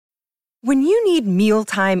When you need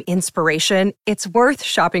mealtime inspiration, it's worth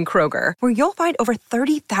shopping Kroger, where you'll find over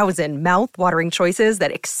 30,000 mouth-watering choices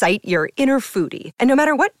that excite your inner foodie. And no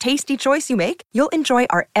matter what tasty choice you make, you'll enjoy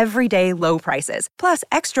our everyday low prices, plus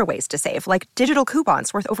extra ways to save, like digital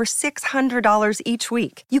coupons worth over $600 each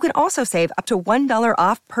week. You can also save up to $1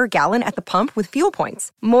 off per gallon at the pump with fuel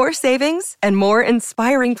points. More savings and more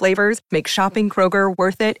inspiring flavors make shopping Kroger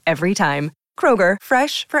worth it every time. Kroger,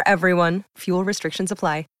 fresh for everyone. Fuel restrictions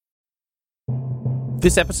apply.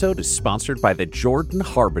 This episode is sponsored by the Jordan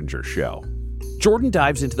Harbinger Show. Jordan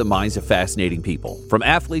dives into the minds of fascinating people, from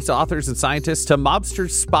athletes, authors, and scientists to mobsters,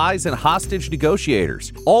 spies, and hostage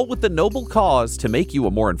negotiators, all with the noble cause to make you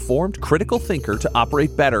a more informed, critical thinker to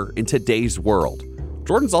operate better in today's world.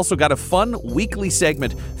 Jordan's also got a fun weekly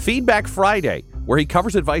segment, Feedback Friday, where he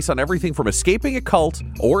covers advice on everything from escaping a cult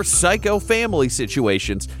or psycho family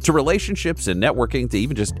situations to relationships and networking to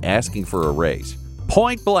even just asking for a raise.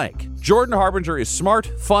 Point blank, Jordan Harbinger is smart,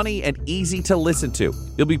 funny, and easy to listen to.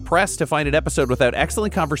 You'll be pressed to find an episode without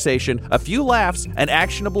excellent conversation, a few laughs, and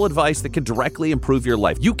actionable advice that can directly improve your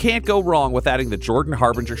life. You can't go wrong with adding the Jordan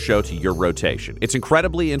Harbinger Show to your rotation. It's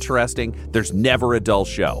incredibly interesting. There's never a dull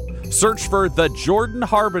show. Search for The Jordan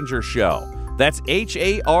Harbinger Show. That's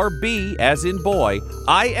HARB as in boy,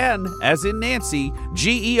 IN as in Nancy,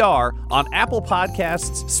 GER on Apple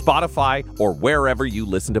Podcasts, Spotify, or wherever you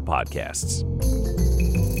listen to podcasts.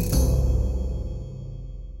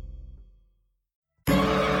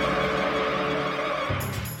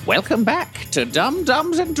 Welcome back to Dumb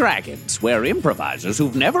Dumbs and Dragons, where improvisers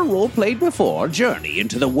who've never role-played before journey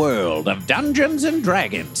into the world of Dungeons and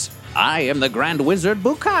Dragons. I am the Grand Wizard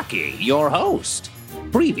Bukaki, your host.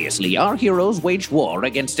 Previously, our heroes waged war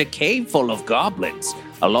against a cave full of goblins.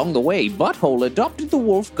 Along the way, Butthole adopted the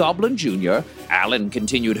wolf Goblin Jr., Alan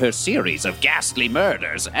continued her series of ghastly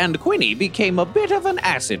murders, and Quinny became a bit of an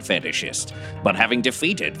acid fetishist. But having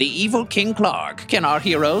defeated the evil King Clark, can our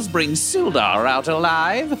heroes bring Sildar out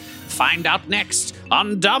alive? Find out next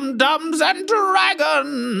on Dumb Dumbs and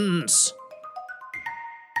Dragons!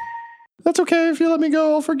 That's okay if you let me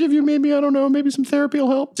go. I'll forgive you. Maybe, I don't know, maybe some therapy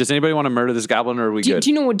will help. Does anybody want to murder this goblin, or are we good?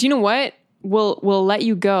 Do you know what? We'll let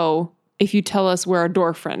you go if you tell us where our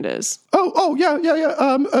dwarf friend is. Yeah.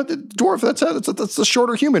 The dwarf, that's the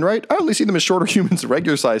shorter human, right? I only see them as shorter humans,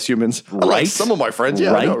 regular sized humans. Right. Unlike some of my friends,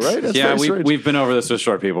 yeah, right? I know, right? That's yeah, very strange. we've been over this with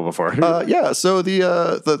short people before. So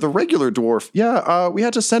the regular dwarf, we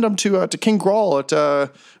had to send him to King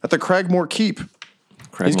Grawl at the Cragmore Keep.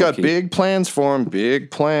 He's got big plans for him,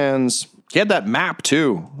 big plans. He had that map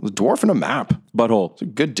too. The dwarf and a map. Butthole. It's a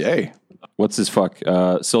good day. What's his fuck?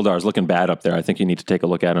 Sildar's looking bad up there. I think you need to take a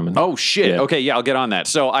look at him. And, oh, shit. Yeah. Okay, yeah, I'll get on that.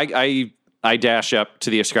 So I dash up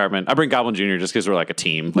to the escarpment. I bring Goblin Jr. just because we're like a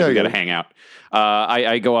team. Like we got to hang out.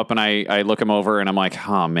 I go up and I look him over and I'm like,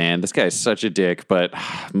 oh, man, this guy's such a dick. But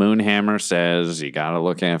Moonhammer says you got to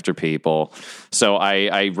look after people. So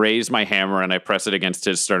I raise my hammer and I press it against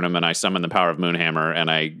his sternum and I summon the power of Moonhammer and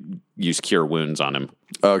I use Cure Wounds on him.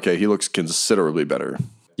 Okay, he looks considerably better.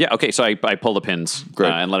 Yeah, okay, so I pull the pins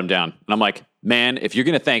and let him down. And I'm like, man, if you're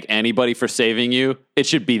going to thank anybody for saving you, it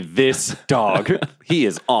should be this dog. He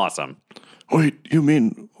is awesome. Wait, you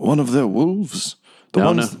mean one of their wolves?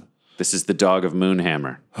 No. This is the dog of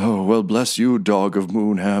Moonhammer. Oh, well, bless you, dog of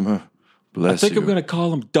Moonhammer. Bless you. I think I'm going to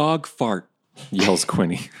call him Dog Fart, yells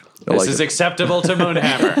Quinny. This is acceptable to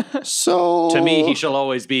Moonhammer. So... To me, he shall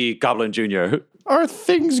always be Goblin Jr. Are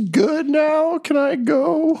things good now? Can I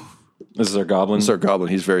go? This is our goblin. This is our goblin.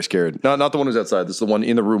 He's very scared. Not the one who's outside. This is the one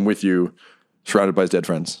in the room with you, surrounded by his dead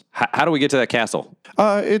friends. How do we get to that castle?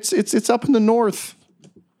 It's up in the north.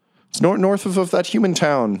 It's north of that human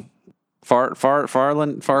town.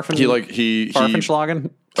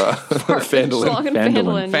 Farfenschlagen?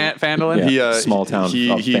 Fandolin. Yeah, small town.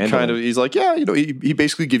 He's like, yeah, he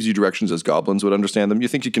basically gives you directions as goblins would understand them. You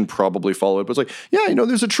think you can probably follow it, but it's like, yeah,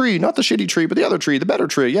 there's a tree, not the shitty tree, but the other tree, the better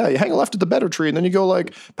tree. Yeah, you hang a left at the better tree, and then you go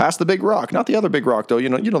like past the big rock, not the other big rock though. You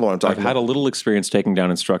know the one I'm talking about. I've had a little experience taking down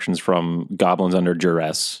instructions from goblins under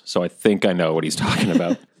duress, so I think I know what he's talking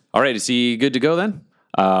about. All right, is he good to go then?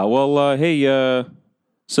 Hey,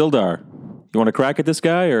 Sildar, you want to crack at this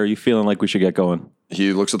guy, or are you feeling like we should get going?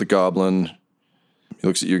 He looks at the goblin. He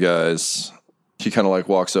looks at you guys. He kind of like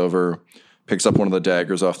walks over, picks up one of the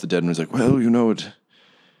daggers off the dead, and he's like, well,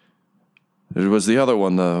 it was the other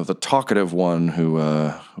one, the talkative one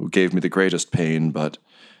who gave me the greatest pain, but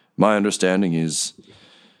my understanding is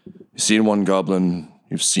you've seen one goblin,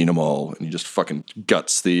 you've seen them all, and he just fucking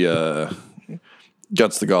guts the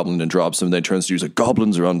guts the goblin and drops him, and then turns to you. He's like,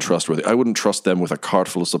 goblins are untrustworthy. I wouldn't trust them with a cart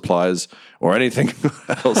full of supplies or anything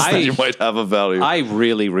else that you might have of value. I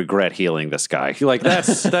really regret healing this guy. Like,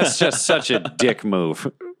 that's just such a dick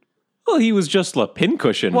move. Well, he was just a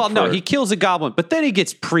pincushion. Well, no, he kills a goblin, but then he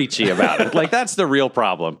gets preachy about it. Like, that's the real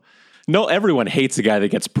problem. No, everyone hates a guy that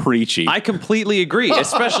gets preachy. I completely agree,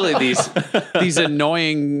 especially these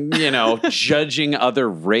annoying, judging other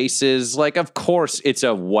races. Like, of course, it's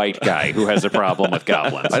a white guy who has a problem with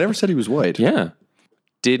goblins. I never said he was white. Yeah.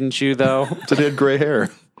 Didn't you, though? Said he had gray hair.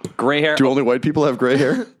 Gray hair. Do only white people have gray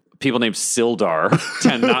hair? People named Sildar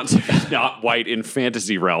tend not to be not white in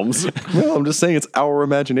fantasy realms. No, I'm just saying it's our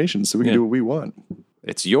imagination, so we can do what we want.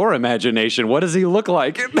 It's your imagination. What does he look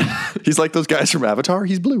like? He's like those guys from Avatar.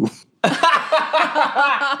 He's blue.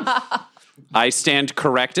 I stand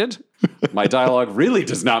corrected. My dialogue really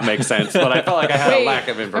does not make sense, but I felt like I had a lack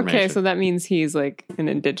of information. Okay, so that means he's like an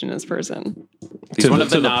indigenous person. He's one of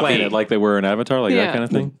the to the Na'vi. planet, like they were in Avatar, like that kind of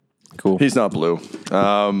thing. Cool. He's not blue.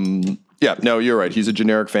 Yeah, no, you're right. He's a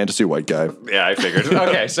generic fantasy white guy. Yeah, I figured.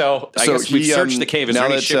 Okay, so I guess we've searched the cave. Is there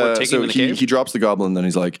any shit we're taking in the cave? He drops the goblin, and then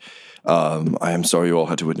he's like, I am sorry you all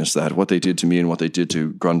had to witness that. What they did to me and what they did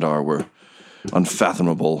to Grundar were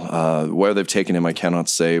unfathomable. Where they've taken him, I cannot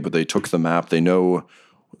say, but they took the map. They know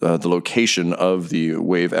the location of the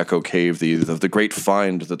Wave Echo Cave, the great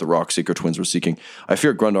find that the Rockseeker twins were seeking. I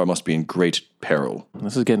fear Grundar must be in great peril.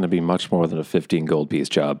 This is getting to be much more than a 15 gold piece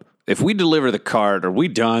job. If we deliver the card, are we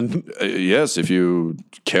done? Yes, if you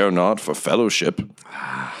care not for fellowship.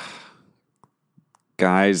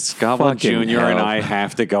 Guys, Goblin Fucking Jr. and hell. I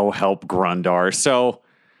have to go help Grundar. So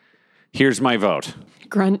here's my vote.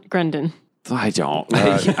 Grundon. I don't.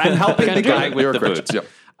 I'm helping the guy with You're the correct. boots. Yep.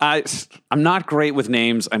 I'm not great with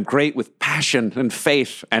names. I'm great with passion and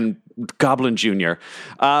faith and Goblin Jr.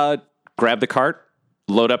 Grab the cart,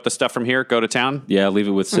 load up the stuff from here, go to town. Yeah, leave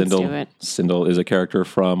it with Let's Sindel. do it. Sindel is a character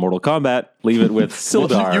from Mortal Kombat. Leave it with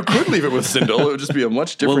Sildar. You could leave it with Sindel. It would just be a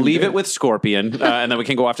much different We'll leave game. it with Scorpion, and then we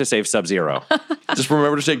can go off to save Sub-Zero. Just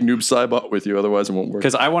remember to take Noob Saibot with you, otherwise it won't work.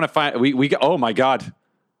 Because I want to find... Oh, my God.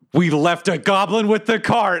 We left a goblin with the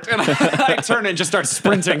cart. And I turn and just start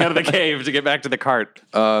sprinting out of the cave to get back to the cart.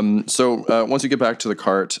 So once you get back to the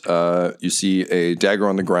cart, you see a dagger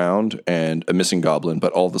on the ground and a missing goblin,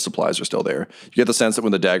 but all the supplies are still there. You get the sense that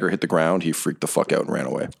when the dagger hit the ground, he freaked the fuck out and ran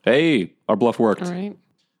away. Hey, our bluff worked. All right.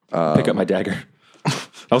 Pick up my dagger. I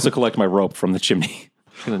also collect my rope from the chimney.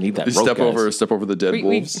 I'm gonna need that You rope, step over the dead We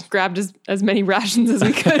wolves. grabbed as many rations as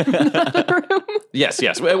we could from the room. Yes.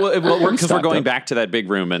 Because we're Stocked going up. back to that big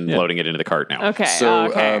room and loading it into the cart now. Okay. So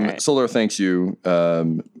okay. All right. Sildar thanks you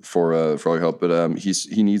for all your help, but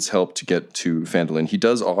he needs help to get to Phandalin. He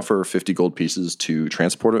does offer 50 gold pieces to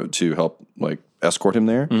transport it to help escort him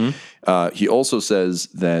there. He also says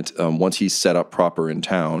that once he's set up proper in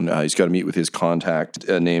town, he's got to meet with his contact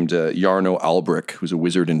named Yarno Albrick, who's a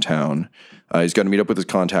wizard in town. He's got to meet up with his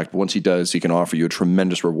contact, but once he does, he can offer you a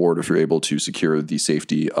tremendous reward if you're able to secure the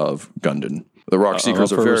safety of Gundon. The Rock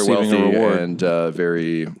Seekers are for very receiving a wealthy reward. and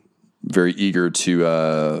very, very eager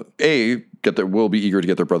to will be eager to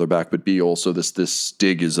get their brother back, but B, also this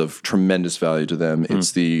dig is of tremendous value to them.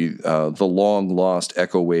 It's the long lost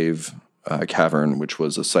Echo Wave cavern, which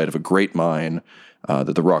was a site of a great mine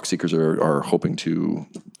that the Rock Seekers are hoping to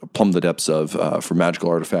plumb the depths of for magical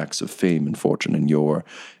artifacts of fame and fortune and yore.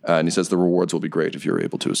 And he says the rewards will be great if you're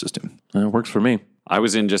able to assist him. It works for me. I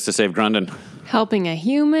was in just to save Grundon. Helping a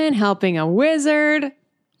human, helping a wizard.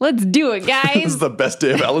 Let's do it, This guys. is the best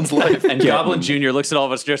day of Alan's life. And Goblin Jr. looks at all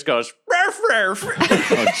of us and just goes, "Rarf, rarf."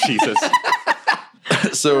 Oh, Jesus.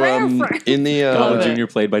 So in the Goblin Jr.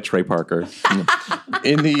 played by Trey Parker.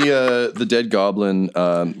 in the dead goblin,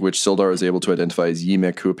 which Sildar is able to identify as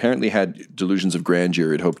Ymik, who apparently had delusions of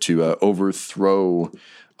grandeur, had hoped to overthrow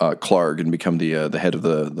Clark and become the head of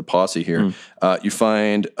the posse here. You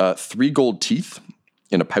find 3 gold teeth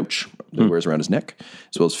in a pouch that he wears around his neck,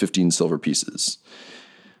 as well as 15 silver pieces.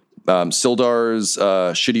 Sildar's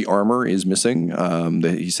shitty armor is missing.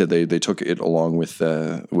 He said they took it along with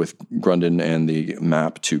Grundon and the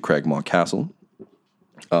map to Cragmaw Castle.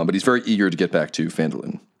 But he's very eager to get back to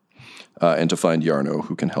Phandalin and to find Yarno,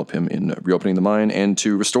 who can help him in reopening the mine and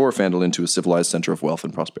to restore Phandalin to a civilized center of wealth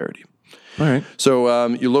and prosperity. All right. So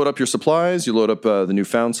you load up your supplies, you load up the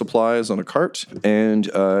newfound supplies on a cart, and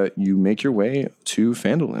you make your way to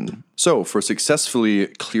Phandalin. So for successfully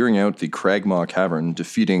clearing out the Cragmaw Cavern,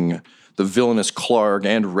 defeating the villainous Clark,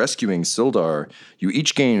 and rescuing Sildar, you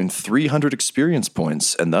each gain 300 experience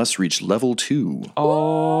points and thus reach level 2.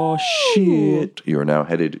 Oh, shit. You are now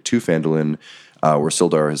headed to Phandalin. where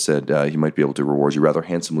Sildar has said he might be able to reward you rather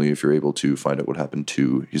handsomely if you're able to find out what happened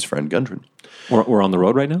to his friend Gundren. We're on the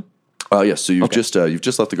road right now? Yes, so you've just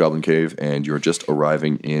left the Goblin Cave, and you're just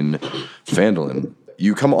arriving in Phandalin.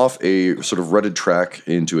 You come off a sort of rutted track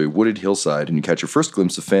into a wooded hillside, and you catch your first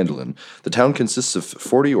glimpse of Phandalin. The town consists of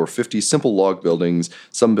 40 or 50 simple log buildings,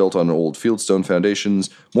 some built on old fieldstone foundations,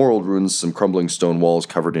 more old ruins, some crumbling stone walls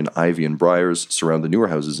covered in ivy and briars surround the newer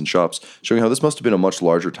houses and shops, showing how this must have been a much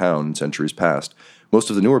larger town in centuries past. Most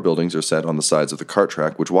of the newer buildings are set on the sides of the cart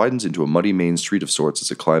track, which widens into a muddy main street of sorts as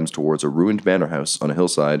it climbs towards a ruined manor house on a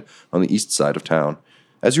hillside on the east side of town.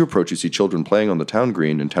 As you approach, you see children playing on the town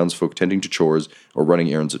green and townsfolk tending to chores or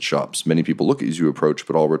running errands at shops. Many people look as you approach,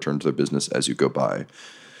 but all return to their business as you go by.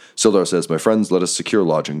 Sildar says, "My friends, let us secure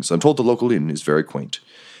lodgings. I'm told the local inn is very quaint."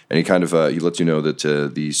 And he kind of he lets you know that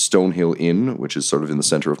the Stonehill Inn, which is sort of in the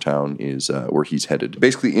center of town, is where he's headed.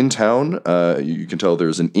 Basically, in town, you can tell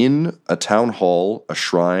there's an inn, a town hall, a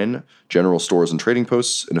shrine, general stores and trading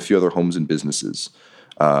posts, and a few other homes and businesses.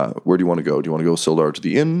 Where do you want to go? Do you want to go Sildar to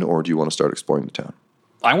the inn, or do you want to start exploring the town?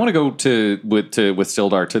 I want to go with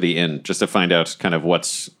Sildar to the inn just to find out kind of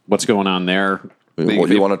what's going on there.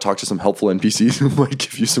 You want to talk to some helpful NPCs who might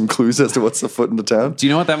give you some clues as to what's afoot in the town? Do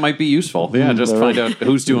you know what? That might be useful. Yeah, just find out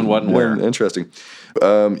who's doing what and where. Interesting.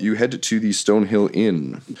 You head to the Stonehill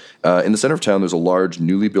Inn. In the center of town, there's a large,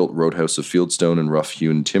 newly built roadhouse of fieldstone and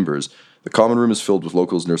rough-hewn timbers. The common room is filled with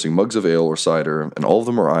locals nursing mugs of ale or cider, and all of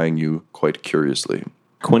them are eyeing you quite curiously.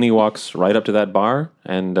 Quinny walks right up to that bar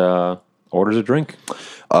and orders a drink.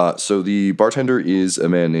 So the bartender is a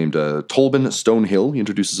man named Tolbin Stonehill. He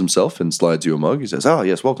introduces himself and slides you a mug. He says,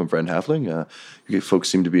 yes, welcome, friend Halfling. You folks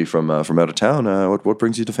seem to be from out of town. What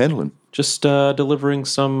brings you to Phandalin? Just delivering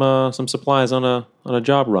some supplies on a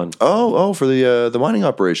job run. Oh, for the mining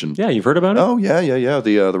operation. Yeah, you've heard about it? Oh, yeah.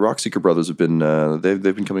 The Rockseeker brothers have been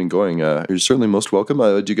they've been coming and going. You're certainly most welcome.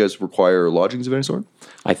 Do you guys require lodgings of any sort?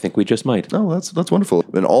 I think we just might. Oh, that's wonderful.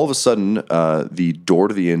 And all of a sudden, the door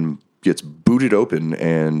to the inn gets booted open,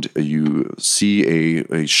 and you see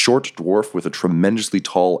a short dwarf with a tremendously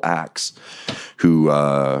tall axe who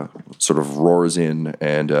sort of roars in,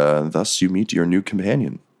 and thus you meet your new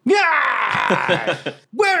companion. Yeah!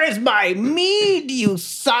 Where is my mead, you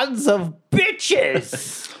sons of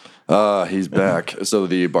bitches? He's back. So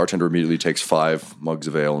the bartender immediately takes 5 mugs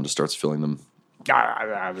of ale and just starts filling them.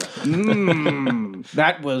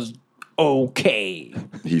 That was okay.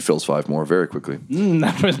 He fills 5 more very quickly.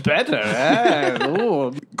 That was better.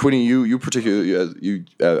 Quinny, you particularly,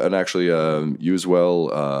 and actually you as well,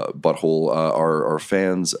 Butthole, are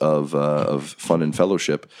fans of fun and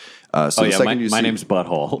fellowship. So my name's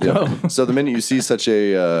Butthole. Yeah. So the minute you see such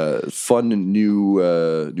a fun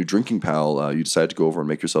new drinking pal, you decide to go over and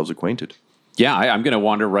make yourselves acquainted. Yeah, I'm going to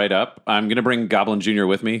wander right up. I'm going to bring Goblin Jr.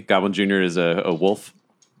 with me. Goblin Jr. is a wolf.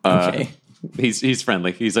 Okay. He's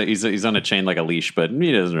friendly. He's on a chain like a leash, but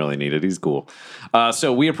he doesn't really need it. He's cool.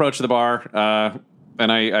 So we approach the bar,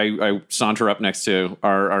 and I saunter up next to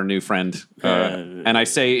our new friend, and I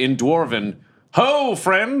say in Dwarven, "Ho,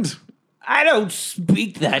 friend!" I don't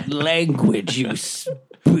speak that language you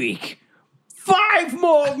speak. 5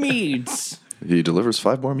 more meads. He delivers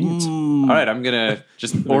 5 more meads. All right, I'm gonna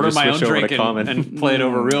just order just my own switch over drink to common. and play it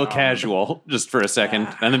over real casual, just for a second,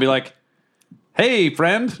 and then be like, "Hey,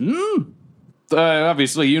 friend.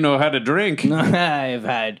 Obviously, you know how to drink." I've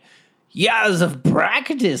had years of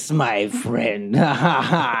practice, my friend.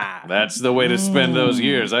 That's the way to spend those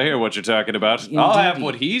years. I hear what you're talking about. I'll have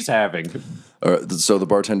what he's having. So the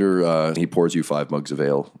bartender, he pours you 5 mugs of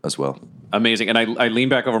ale as well. Amazing. And I lean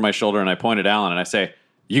back over my shoulder and I point at Alan and I say,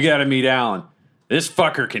 "You got to meet Alan. This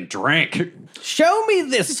fucker can drink." Show me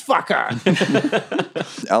this fucker.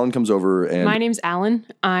 Alan comes over and... My name's Alan.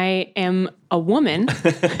 I am a woman.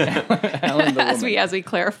 Alan the woman. as we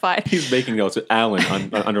clarified. He's making notes.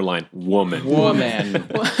 Alan, underline, woman. Woman.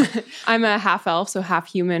 I'm a half elf, so half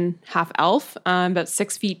human, half elf. I'm about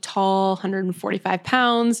 6 feet tall, 145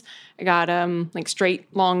 pounds. I got like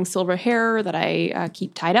straight, long silver hair that I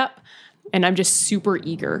keep tied up. And I'm just super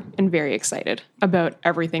eager and very excited about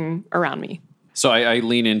everything around me. So I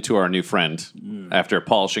lean into our new friend after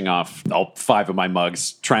polishing off all 5 of my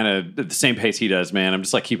mugs, trying to, at the same pace he does, man. I'm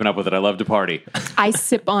just like keeping up with it. I love to party. I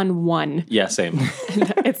sip on one. Yeah, same.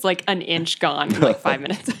 It's like an inch gone in like 5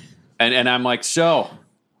 minutes. And I'm like, "So,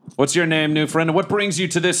 what's your name, new friend? What brings you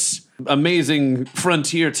to this amazing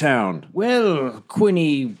frontier town?" Well,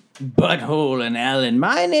 Quinny, Butthole, and Alan,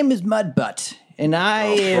 my name is Mudbutt, and I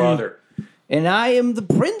am the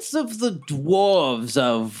prince of the dwarves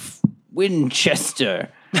of Winchester.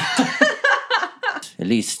 At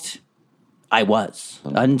least I was.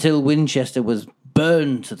 Until Winchester was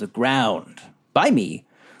burned to the ground by me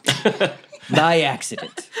by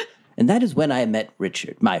accident. And that is when I met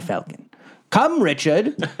Richard, my falcon. Come,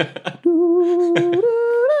 Richard.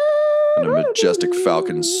 And a majestic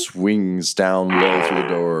falcon swings down low through the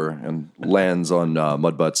door and lands on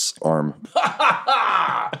Mudbutt's arm.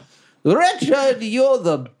 Richard, you're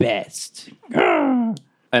the best.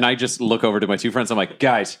 And I just look over to my two friends. I'm like,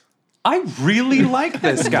 guys, I really like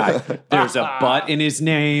this guy. There's a butt in his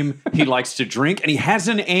name. He likes to drink, and he has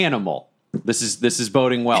an animal. This is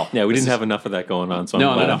boding well. Yeah, we didn't have enough of that going on. So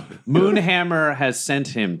No. Moonhammer has sent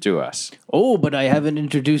him to us. Oh, but I haven't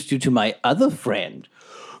introduced you to my other friend.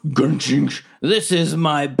 Gunchink, this is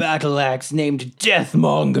my battle axe named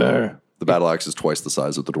Deathmonger. The battle axe is twice the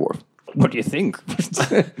size of the dwarf. What do you think?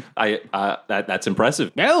 That's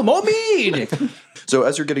impressive. Well, more mead. So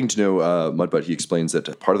as you're getting to know Mudbutt, he explains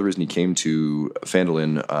that part of the reason he came to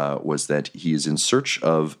Phandalin was that he is in search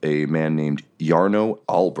of a man named Yarno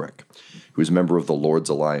Albrecht, who is a member of the Lord's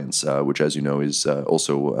Alliance, which, as you know, is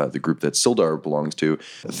also the group that Sildar belongs to.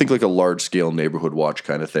 Think like a large-scale neighborhood watch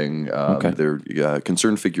kind of thing. They're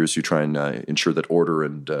concerned figures who try and ensure that order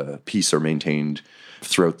and peace are maintained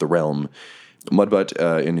throughout the realm.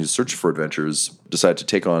 Mudbutt, in his search for adventures, decided to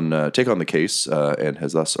take on the case and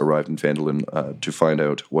has thus arrived in Phandalin to find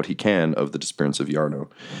out what he can of the disappearance of Yarno.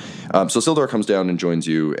 So Sildar comes down and joins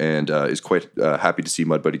you and is quite happy to see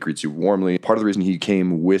Mudbutt. He greets you warmly. Part of the reason he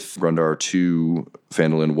came with Grundar to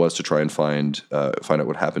Phandalin was to try and find out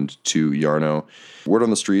what happened to Yarno. Word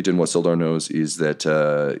on the street, and what Sildar knows, is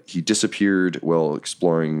that he disappeared while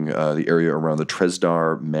exploring the area around the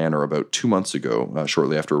Tresdar Manor about 2 months ago,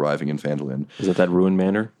 shortly after arriving in Phandalin. Is it that ruined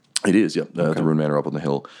manor? It is, yeah. The Ruin Manor up on the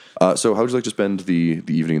hill. So how would you like to spend the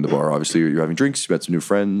evening in the bar? Obviously, you're having drinks, you've met some new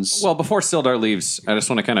friends. Well, before Sildar leaves, I just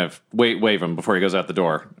want to kind of wave him before he goes out the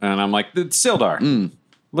door. And I'm like, Sildar,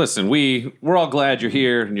 listen, we're all glad you're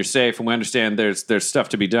here and you're safe, and we understand there's stuff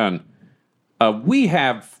to be done. We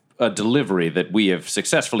have a delivery that we have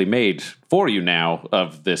successfully made for you now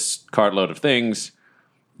of this cartload of things.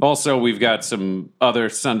 Also, we've got some other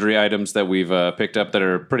sundry items that we've picked up that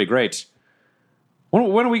are pretty great.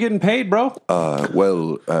 When are we getting paid, bro?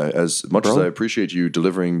 As much as I appreciate you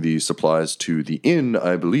delivering the supplies to the inn,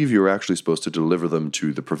 I believe you're actually supposed to deliver them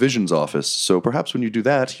to the provisions office. So perhaps when you do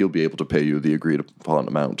that, he'll be able to pay you the agreed upon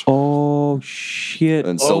amount. Oh, shit.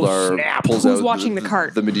 And Sildar pulls Who's out watching the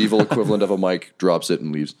cart? The medieval equivalent of a mic, drops it,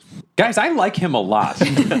 and leaves. Guys, I like him a lot.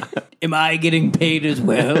 Am I getting paid as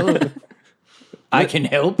well? I can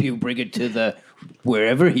help you bring it to the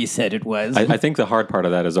wherever he said it was. I think the hard part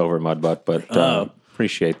of that is over, Mudbutt, but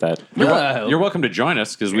appreciate that. You're welcome to join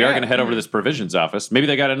us, because we are going to head over to this provisions office. Maybe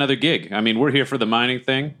they got another gig. I mean, we're here for the mining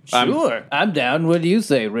thing. Sure, I'm down. What do you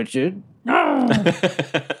say, Richard? And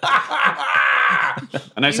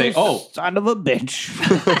I say, Son of a bitch.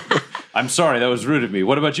 I'm sorry, that was rude of me.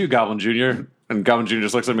 What about you, Goblin Jr.? And Goblin Jr.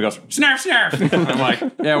 just looks at me and goes, snarf, snarf. I'm like,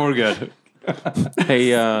 yeah, we're good. Hey,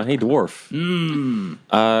 dwarf.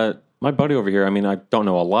 My buddy over here, I mean, I don't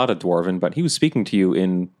know a lot of Dwarven, but he was speaking to you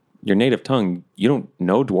in your native tongue. You don't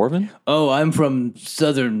know Dwarven? Oh, I'm from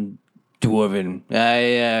Southern Dwarven.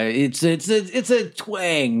 It's a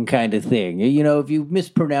twang kind of thing. You know, if you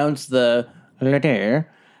mispronounce the letter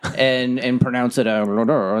and pronounce it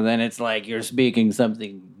then it's like you're speaking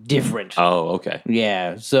something different. Oh, okay.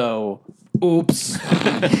 Yeah. So, oops.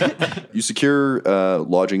 You secure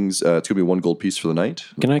lodgings. It's going to be 1 gold piece for the night.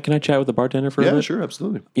 Can I chat with the bartender for a Yeah, bit? sure,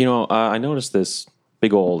 absolutely. You know, I noticed this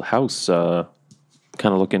big old house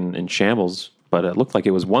kind of looking in shambles, but it looked like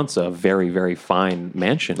it was once a very, very fine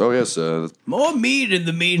mansion. Oh, yes. More meat in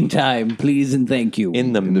the meantime, please and thank you.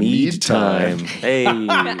 In the meantime. Hey.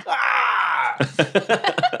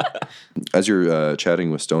 As you're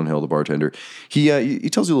chatting with Stonehill, the bartender, he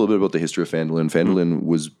tells you a little bit about the history of Phandalin. Phandalin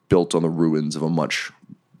was built on the ruins of a much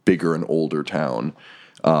bigger and older town.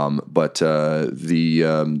 But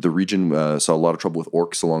the region saw a lot of trouble with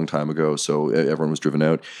orcs a long time ago, so everyone was driven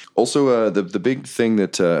out. Also, the big thing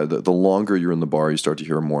that the longer you're in the bar, you start to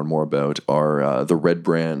hear more and more about are the Red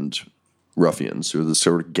Brand ruffians, who are the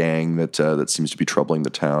sort of gang that seems to be troubling the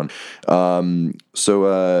town.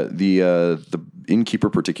 So the innkeeper,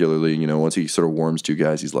 particularly, you know, once he sort of warms to you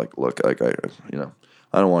guys, he's like, "Look, I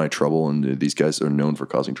don't want any trouble, and these guys are known for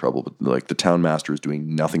causing trouble, but like the town master is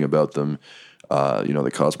doing nothing about them." They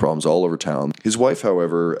cause problems all over town. His wife,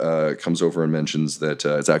 however, comes over and mentions that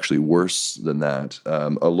it's actually worse than that.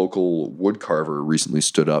 A local wood carver recently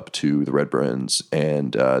stood up to the Red Brands,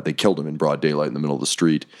 and they killed him in broad daylight in the middle of the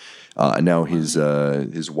street. And now his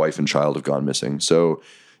wife and child have gone missing. So,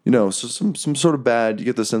 so some sort of bad. You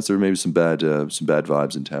get the sense there may be some bad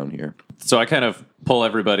vibes in town here. So I kind of pull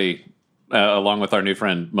everybody along with our new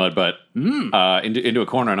friend Mudbutt, into a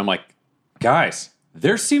corner, and I'm like, guys,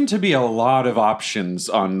 there seem to be a lot of options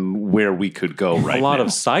on where we could go right now. A lot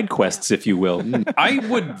of side quests, if you will. I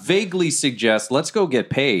would vaguely suggest let's go get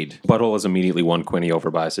paid. Butthole has immediately won Quinny over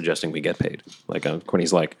by suggesting we get paid. Like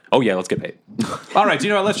Quinny's like, oh yeah, let's get paid. All right, you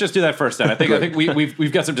know what? Let's just do that first then. I think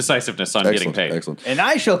we've got some decisiveness on getting paid. Excellent. And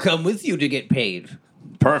I shall come with you to get paid.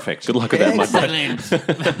 Perfect. Good luck with that, Mudbutt.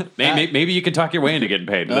 Excellent. Maybe you can talk your way into getting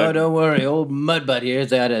paid. Oh, don't worry. Old Mudbutt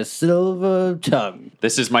here's got a silver tongue.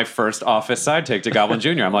 This is my first office side take to Goblin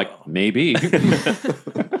Jr. I'm like, maybe.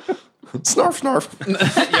 Snarf,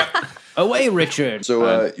 snarf. Away, Richard.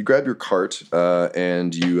 So you grab your cart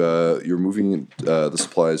and you're moving the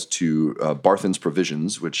supplies to Barthen's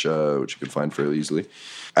Provisions, which you can find fairly easily.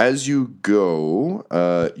 As you go,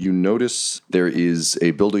 you notice there is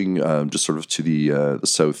a building just sort of to the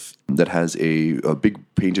south that has a big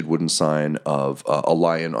painted wooden sign of a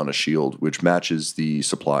lion on a shield, which matches the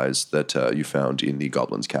supplies that you found in the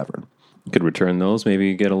Goblin's Cavern. Could return those,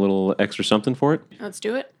 maybe get a little extra something for it. Let's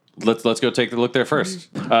do it. Let's go take a look there first.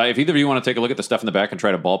 If either of you want to take a look at the stuff in the back and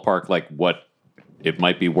try to ballpark like what it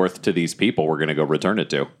might be worth to these people, we're going to go return it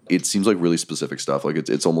to. It seems like really specific stuff. Like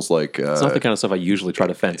it's almost like It's not the kind of stuff I usually try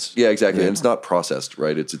to fence. yeah, exactly. And it's not processed,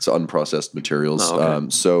 right? It's unprocessed materials. Oh, okay.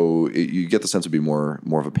 So you get the sense it'd be more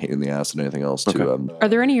of a pain in the ass than anything else. To Are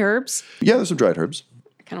there any herbs? yeah, there's some dried herbs.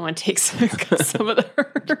 I kind of want to take some of the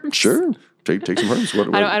herbs. Sure, take some herbs.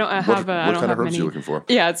 What I don't have. what I don't kind have of herbs many. are you looking for?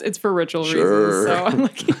 Yeah, it's for ritual Sure. reasons. So I'm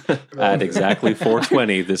like, At exactly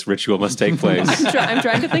 4:20, this ritual must take place. I'm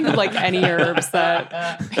trying to think of like any herbs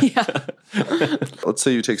that. Yeah. Let's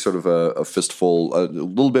say you take sort of a fistful, a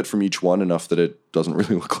little bit from each one, enough that it doesn't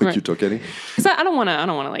really look like Right. you took any. Because I don't want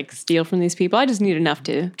to like steal from these people. I just need enough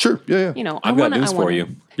to. Sure, yeah. You know, I've got news for you.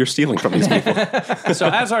 You're stealing from these people. So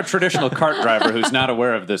as our traditional cart driver who's not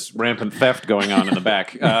aware of this rampant theft going on in the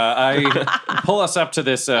back, I pull us up to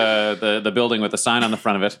this the building with the sign on the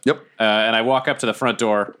front of it. Yep. And I walk up to the front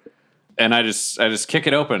door and I just kick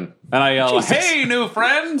it open and I yell, "Hey, new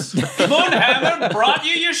friends! Moonhammer brought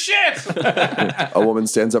you your shit!" A woman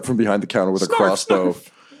stands up from behind the counter with a crossbow,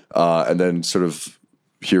 and then sort of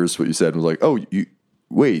hears what you said and was like, "Oh, you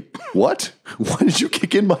wait, what? Why did you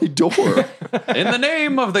kick in my door?" In the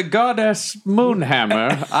name of the goddess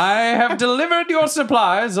Moonhammer, I have delivered your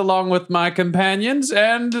supplies along with my companions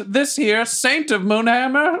and this here saint of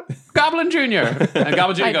Moonhammer, Goblin Jr. And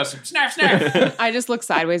Goblin Jr. goes, "Snarf, snarf." I just look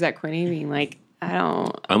sideways at Quinny, being like, I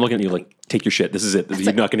don't. I'm looking at you like, take your shit. This is it.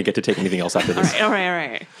 You're not going to get to take anything else after this. All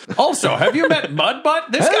right. Also, have you met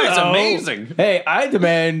Mudbutt? This guy's Hello. amazing. Hey, I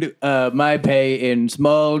demand my pay in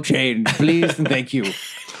small change, please and thank you,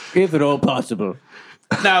 if at all possible.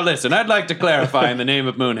 Now listen, I'd like to clarify in the name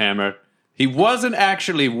of Moonhammer, he wasn't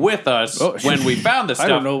actually with us when we found the stuff. I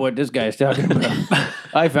don't know what this guy's talking about.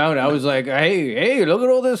 I was like, hey, look at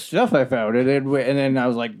all this stuff I found. And then I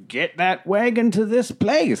was like, get that wagon to this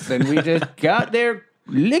place. And we just got there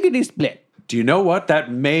lickety split. Do you know what?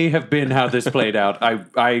 That may have been how this played out.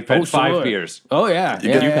 I had 5 beers. Oh, yeah.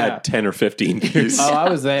 You had 10 or 15 years. Oh, I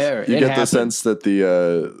was there. You It get happened. the sense that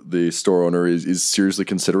the store owner is seriously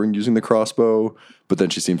considering using the crossbow, but then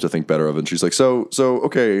she seems to think better of it. And she's like, so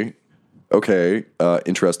okay,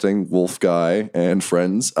 interesting, wolf guy and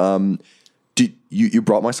friends. You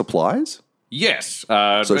brought my supplies? Yes.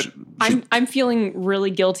 So but- I'm feeling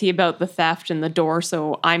really guilty about the theft and the door,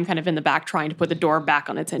 so I'm kind of in the back trying to put the door back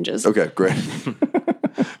on its hinges. Okay, great.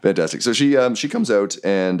 Fantastic. So she comes out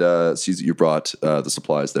and sees that you brought the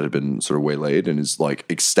supplies that had been sort of waylaid and is like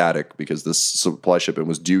ecstatic because this supply shipment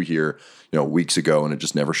was due here, weeks ago and it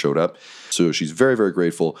just never showed up. So she's very, very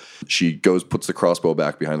grateful. She goes, puts the crossbow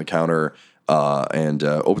back behind the counter and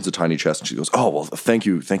opens a tiny chest and she goes, "Oh, well, thank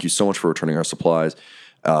you so much for returning our supplies."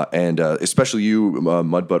 And especially you,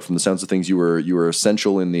 Mudbutt, from the sounds of things, you were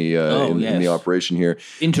essential in the in the operation here.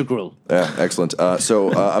 Integral. Yeah, excellent.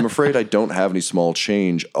 So I'm afraid I don't have any small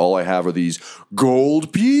change. All I have are these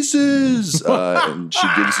gold pieces. And she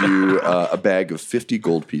gives you a bag of 50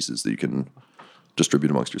 gold pieces that you can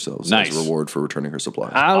distribute amongst yourselves Nice. as a reward for returning her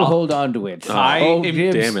supplies. I'll hold on to it.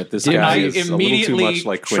 Damn it. This guy I is a little too immediately much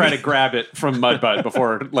like try Quinny. to grab it from Mudbutt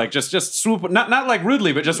before, like, just swoop, not like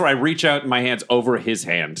rudely, but just where I reach out my hands over his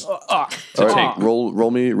hand. All right,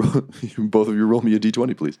 roll me, both of you roll me a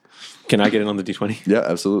d20, please. Can I get in on the D20? Yeah,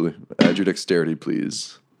 absolutely. Add your dexterity,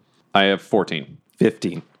 please. I have 14.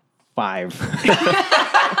 15. 5.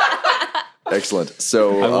 Excellent.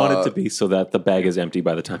 So I want it to be so that the bag is empty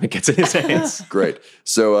by the time it gets in his hands. great.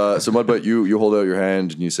 So Mudbutt, you hold out your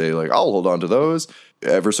hand and you say like, I'll hold on to those.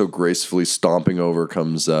 Ever so gracefully stomping over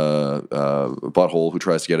comes Butthole, who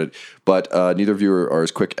tries to get it, but neither of you are as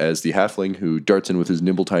quick as the halfling, who darts in with his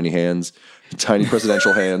nimble tiny hands, tiny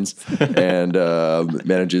presidential hands, and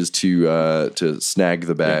manages to snag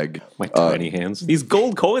the bag. My tiny hands. These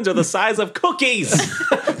gold coins are the size of cookies.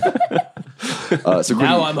 So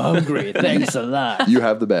Now I'm hungry. Thanks a lot. you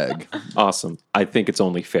have the bag. Awesome. I think it's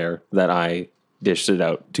only fair that I dished it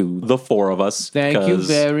out to the four of us. Thank you 'cause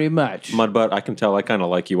very much. Mudbutt, I can tell I kind of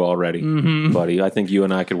like you already, buddy. I think you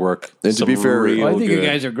and I could work. And to some be fair, real I think you good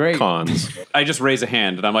guys are great. Cons. I just raise a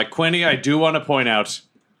hand and I'm like, Quinny, I do want to point out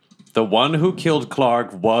the one who killed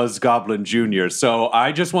Clark was Goblin Jr. So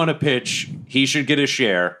I just want to pitch he should get a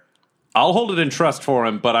share. I'll hold it in trust for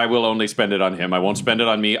him, but I will only spend it on him. I won't spend it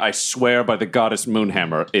on me. I swear by the goddess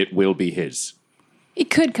Moonhammer, it will be his. It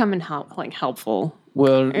could come in helpful.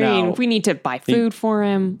 Well, I now, mean, if we need to buy food for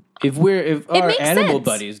him. if our makes animal sense.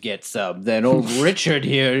 buddies get some, then old Richard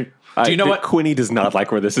here. Do you know what? Quinny does not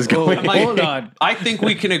like where this is going. Hold on. I think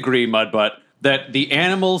we can agree, Mudbutt, that the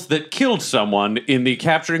animals that killed someone in the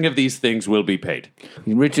capturing of these things will be paid.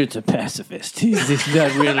 Richard's a pacifist. He's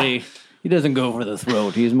not really. He doesn't go for the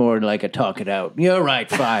throat. He's more like a talk it out. You're right.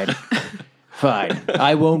 Fine. Fine.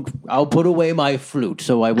 I won't. I'll put away my flute,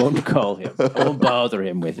 so I won't call him. I won't bother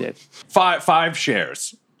him with it. Five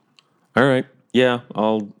shares. All right. Yeah,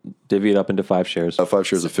 I'll divvy it up into 5 shares. 5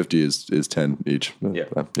 shares of 50 is 10 each. Yeah.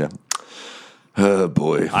 Yeah. Oh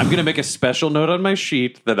boy. I'm going to make a special note on my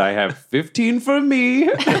sheet that I have 15 for me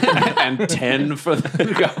and 10 for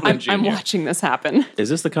the Goblin Jr. I'm watching this happen. Is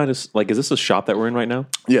this the kind of is this a shop that we're in right now?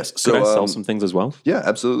 Yes. Could So I sell some things as well? Yeah,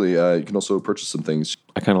 absolutely. You can also purchase some things.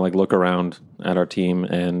 I kind of look around at our team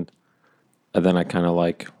and then I kind of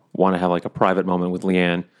want to have a private moment with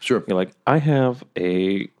Leanne. Sure. You're like, I have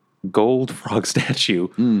a gold frog statue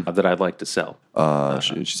that I'd like to sell.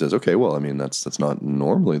 She says, "Okay, well, I mean, that's not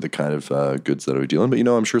normally the kind of goods that I would deal in, but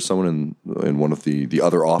I'm sure someone in one of the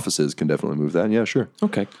other offices can definitely move that. Yeah, sure.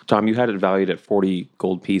 Okay. Tom, you had it valued at 40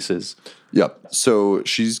 gold pieces. Yep. So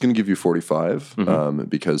she's going to give you 45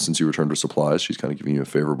 because since you returned her supplies, she's kind of giving you a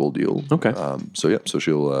favorable deal. Okay. So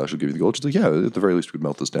she'll give you the gold. She's like, yeah, at the very least, we'd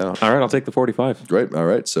melt this down. All right, I'll take the 45. Great. All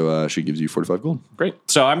right. So she gives you 45 gold. Great.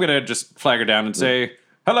 So I'm going to just flag her down and say,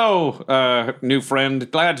 hello, new friend.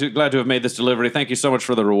 Glad to have made this delivery. Thank you so much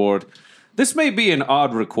for the reward. This may be an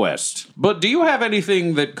odd request, but do you have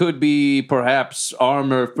anything that could be perhaps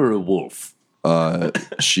armor for a wolf?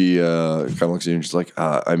 She kind of looks at you and she's like,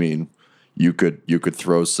 I mean, you could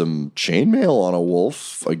throw some chainmail on a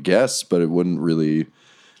wolf, I guess, but it wouldn't really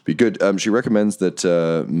be good. She recommends that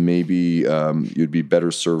maybe you'd be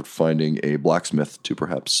better served finding a blacksmith to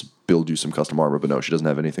perhaps build you some custom armor. But no, she doesn't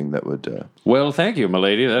have anything that would. Well, thank you,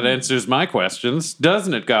 milady. That answers my questions,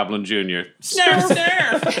 doesn't it, Goblin Jr.? Snarf,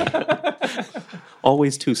 snarf!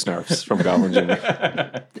 Always 2 snarfs from Goblin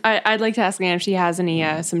Jr. I'd like to ask Anne if she has any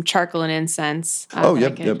some charcoal and incense. Oh, that I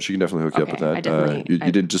yep, could- yep. She can definitely hook you up Okay, with that. I definitely-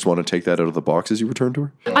 You didn't just want to take that out of the box as you returned to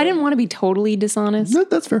her. I didn't want to be totally dishonest.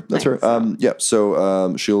 That's fair. That's fair. Yeah.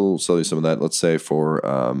 So she'll sell you some of that. Let's say for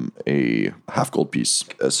a half gold piece.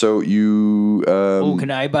 So you.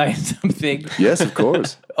 Can I buy something? Yes, of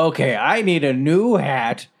course. Okay, I need a new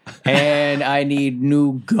hat and I need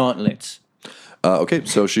new gauntlets. Okay,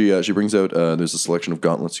 so she brings out. There's a selection of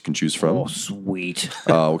gauntlets you can choose from. Oh, sweet.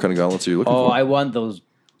 What kind of gauntlets are you looking Oh, for? I want those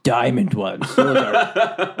diamond ones.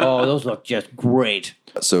 Those look just great.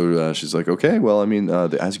 So she's like, okay, well, I mean,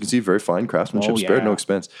 as you can see, very fine craftsmanship, Oh, spared no yeah.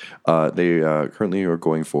 expense. They currently are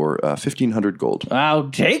going for 1,500 gold. I'll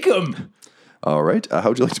take them All right, how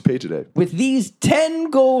would you like to pay today? with these 10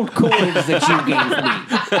 gold coins that you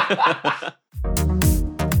gave me.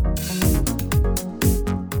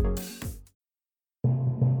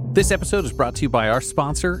 This episode is brought to you by our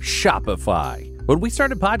sponsor, Shopify. When we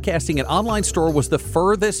started podcasting, an online store was the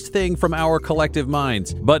furthest thing from our collective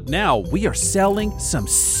minds. But now we are selling some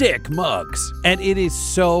sick mugs. And it is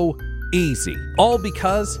so easy. All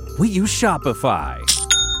because we use Shopify.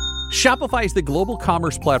 Shopify is the global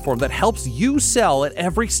commerce platform that helps you sell at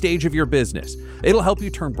every stage of your business. It'll help you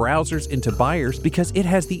turn browsers into buyers because it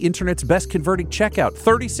has the internet's best converting checkout,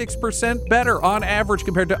 36% better on average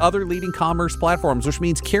compared to other leading commerce platforms, which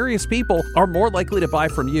means curious people are more likely to buy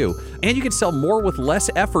from you. And you can sell more with less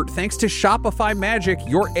effort thanks to Shopify Magic,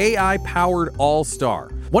 your AI-powered all-star.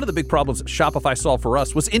 One of the big problems Shopify solved for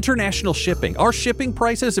us was international shipping. Our shipping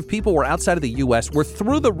prices, if people were outside of the U.S., were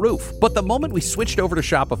through the roof. But the moment we switched over to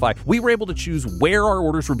Shopify, we were able to choose where our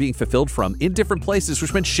orders were being fulfilled from in different places,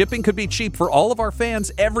 which meant shipping could be cheap for all of our fans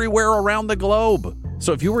everywhere around the globe.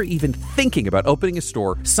 So if you were even thinking about opening a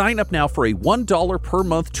store, sign up now for a $1 per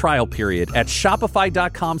month trial period at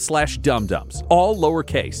shopify.com/dumdums. All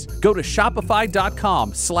lowercase. Go to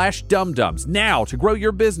shopify.com/dumdums now to grow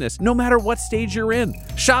your business no matter what stage you're in.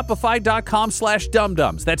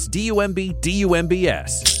 Shopify.com/dumdums. That's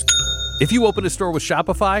DUMBDUMBS. If you open a store with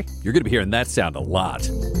Shopify, you're going to be hearing that sound a lot.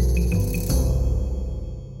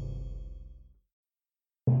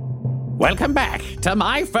 Welcome back to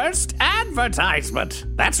my first advertisement.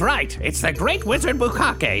 That's right, it's the Great Wizard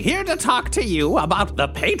Bukake here to talk to you about the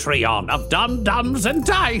Patreon of Dum Dums and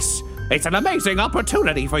Dice. It's an amazing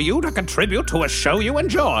opportunity for you to contribute to a show you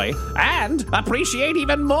enjoy and appreciate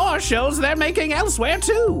even more shows they're making elsewhere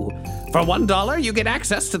too. For $1, you get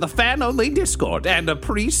access to the fan-only Discord and a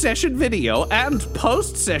pre-session video and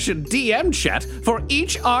post-session DM chat for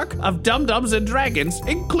each arc of Dum Dums and Dragons,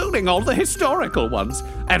 including all the historical ones.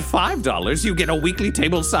 At $5, you get a weekly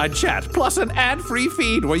tableside chat, plus an ad-free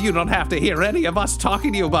feed where you don't have to hear any of us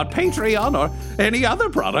talking to you about Patreon or any other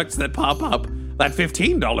products that pop up. At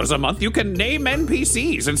 $15 a month, you can name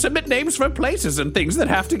NPCs and submit names for places and things that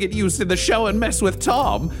have to get used in the show and mess with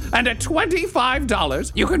Tom. And at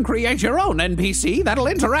 $25, you can create your own NPC that'll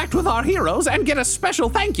interact with our heroes and get a special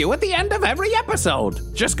thank you at the end of every episode.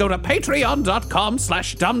 Just go to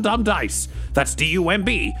patreon.com/dumdumdice. That's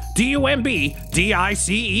DUMBDICE.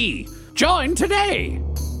 Join today.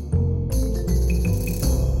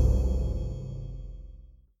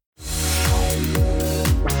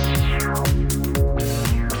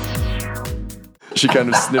 She kind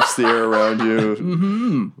of sniffs the air around you.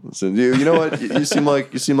 Mm-hmm. Listen, you know what? You seem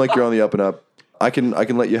like you're on the up and up. I can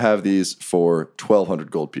let you have these for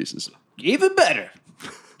 1,200 gold pieces. Even better.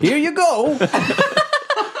 Here you go.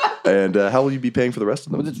 And how will you be paying for the rest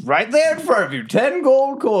of them? It's right there in front of you. 10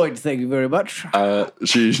 gold coins. Thank you very much.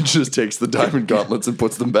 She just takes the diamond gauntlets and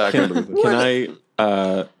puts them back under the Can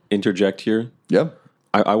I interject here? Yeah.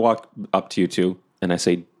 I walk up to you two and I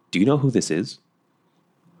say, do you know who this is?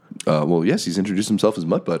 Well, yes, he's introduced himself as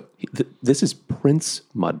Mudbutt. This is Prince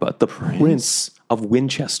Mudbutt, the Prince of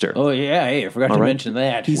Winchester. Oh, yeah. Hey, I forgot to mention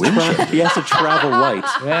that. He has to travel light.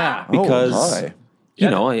 Yeah. Because,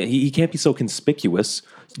 he can't be so conspicuous.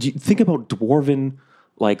 Think about dwarven,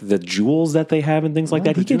 like the jewels that they have and things like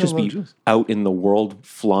that. He can't just be out in the world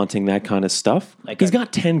flaunting that kind of stuff. He's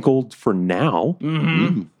got 10 gold for now.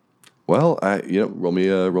 Mm-hmm. Well, roll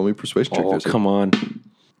me persuasion check. Oh, come on.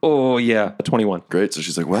 Oh, yeah, a 21. Great. So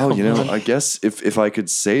she's like, well, I guess if I could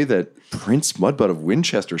say that Prince Mudbutt of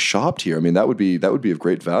Winchester shopped here, I mean, that would be of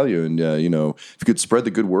great value. And, if you could spread the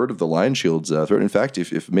good word of the Lion Shields throughout. In fact,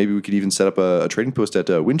 if maybe we could even set up a trading post at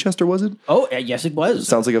Winchester, was it? Oh, yes, it was.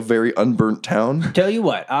 Sounds like a very unburnt town. Tell you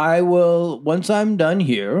what, I will, once I'm done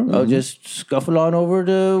here, I'll just scuffle on over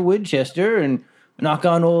to Winchester and knock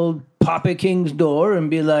on old Papa King's door and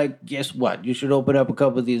be like, guess what? You should open up a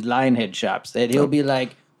couple of these Lionhead shops. And he'll be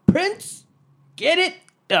like, Prince, get it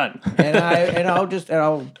done. And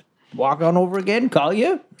I'll walk on over again, call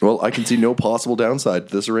you. Well, I can see no possible downside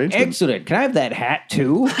to this arrangement. Excellent. Can I have that hat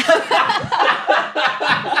too?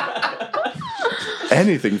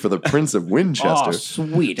 Anything for the Prince of Winchester. Oh,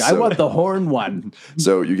 sweet. I want the horn one.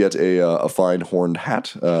 So you get a fine horned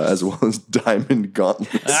hat as well as diamond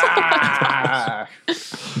gauntlets.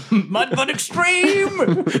 Mudbutt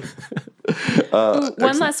Extreme.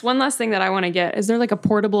 One last thing that I want to get. Is there like a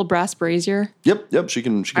portable brass brazier? Yep. She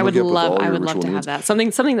can. I would love to needs. have that.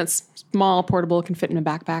 Something that's small, portable, can fit in a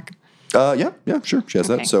backpack. Yeah, sure. She has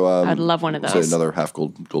that. So I'd love one of those. So another half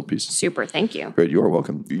gold piece. Super, thank you. Great, you are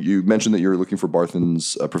welcome. You mentioned that you're looking for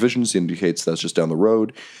Barthen's provisions. Indicates that's just down the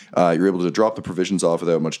road. You're able to drop the provisions off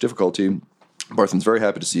without much difficulty. Barthen's very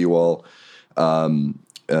happy to see you all.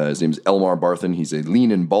 His name is Elmar Barthen. He's a lean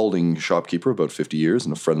and balding shopkeeper, about 50 years,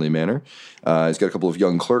 in a friendly manner. He's got a couple of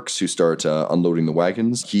young clerks who start unloading the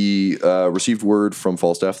wagons. He received word from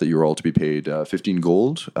Falstaff that you're all to be paid 15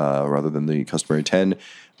 gold rather than the customary 10.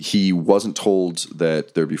 He wasn't told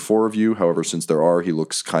that there'd be 4 of you. However, since there are, he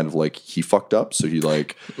looks kind of like he fucked up. So he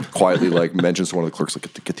quietly mentions to one of the clerks,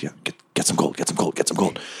 get some gold.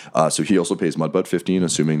 So he also pays Mudbutt 15,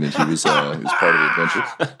 assuming that he was part of the adventure.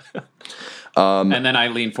 And then I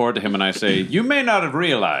lean forward to him and I say, you may not have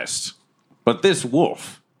realized, but this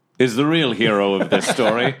wolf is the real hero of this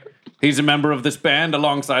story. He's a member of this band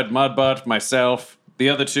alongside Mudbutt, myself, the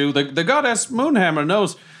other two. The goddess Moonhammer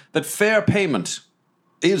knows that fair payment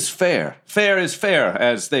is fair. Fair is fair,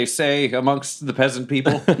 as they say amongst the peasant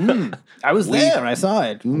people. I was there. I saw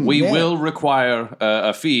it. We will require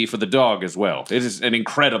a fee for the dog as well. It is an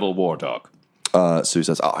incredible war dog. So he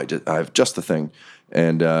says, I have just the thing.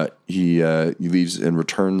 And he leaves and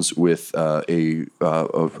returns with a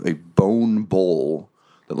bone bowl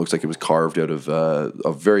that looks like it was carved out of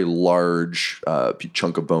a very large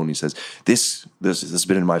chunk of bone. He says, this has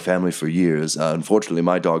been in my family for years. Unfortunately,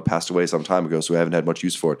 my dog passed away some time ago, so I haven't had much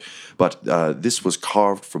use for it. But this was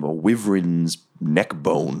carved from a wyvern's neck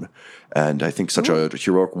bone. And I think such a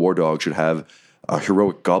heroic war dog should have a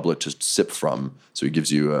heroic goblet to sip from. So he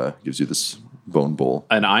gives you this bone bowl.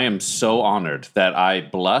 And I am so honored that I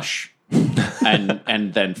blush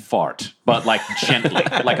and then fart, but like gently,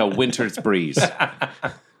 like a winter's breeze.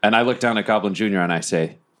 And I look down at Goblin Jr. and I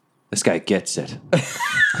say, this guy gets it.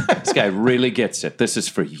 This guy really gets it. This is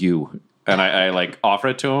for you. And I like offer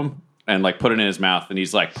it to him and like put it in his mouth, and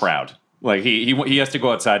he's like proud. Like he has to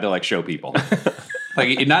go outside to like show people.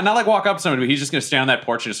 Like not like walk up to somebody, but he's just going to stand on that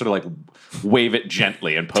porch and just sort of like wave it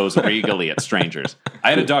gently and pose regally at strangers. I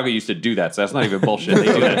had a dog who used to do that, so that's not even bullshit. They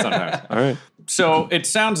do that sometimes. All right. So it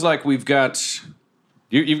sounds like we've got...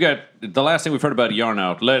 You've got... The last thing we've heard about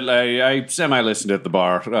Yarno, I semi-listened at the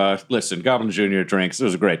bar. Listen, Goblin Jr. drinks. It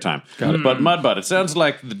was a great time. Got it. But Mudbutt, it sounds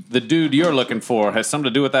like the dude you're looking for has something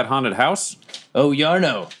to do with that haunted house? Oh,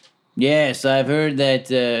 Yarno. Yes, I've heard that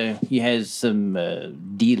he has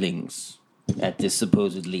some dealings at this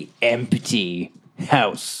supposedly empty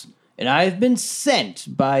house. And I've been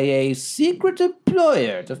sent by a secret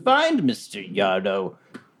employer to find Mr. Yarno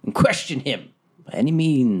and question him by any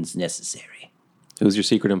means necessary. Who's your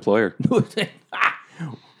secret employer?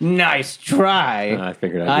 Nice try. I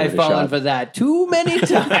figured I've fallen for that too many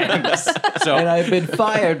times. And I've been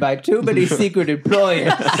fired by too many secret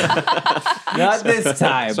employers. Not this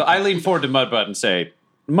time. So I lean forward to Mudbutt and say,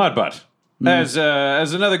 Mudbutt, as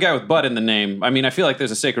another guy with butt in the name, I mean, I feel like there's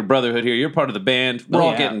a sacred brotherhood here. You're part of the band. We're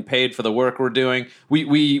all getting paid for the work we're doing.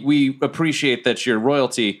 We appreciate that you're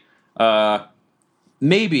royalty.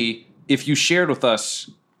 Maybe if you shared with us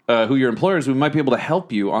who your employer is, we might be able to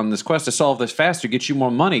help you on this quest to solve this faster, get you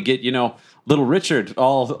more money, get, Little Richard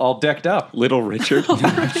all decked up. Little Richard?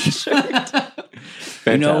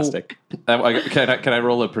 Fantastic. Can I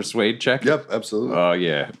roll a persuade check? Yep, absolutely. Oh,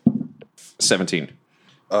 yeah. 17.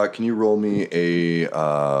 Can you roll me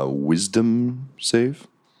a wisdom save?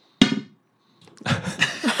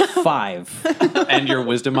 5. And your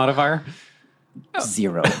wisdom modifier?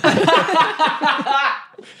 0.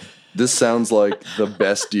 This sounds like the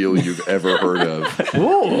best deal you've ever heard of.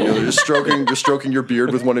 They're just stroking your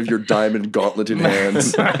beard with one of your diamond gauntleted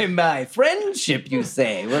hands. My friendship, you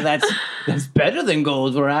say? Well, that's better than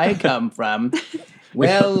gold where I come from.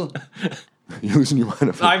 Well, You're losing your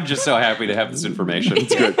mind. I'm just so happy to have this information.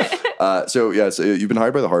 It's good. So you've been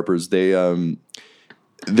hired by the Harpers.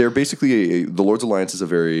 They're basically the Lord's Alliance is a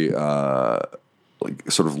very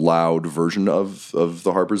sort of loud version of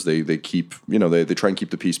the Harpers. They keep, they try and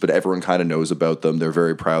keep the peace, but everyone kind of knows about them. They're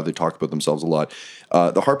very proud. They talk about themselves a lot.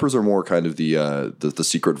 The Harpers are more kind of the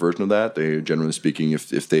secret version of that. They, generally speaking,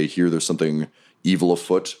 if they hear there's something evil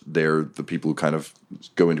afoot, they're the people who kind of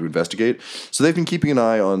go in to investigate. So they've been keeping an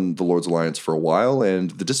eye on the Lord's Alliance for a while, and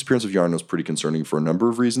the disappearance of Yarno is pretty concerning for a number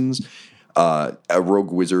of reasons. A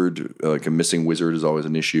rogue wizard, like a missing wizard, is always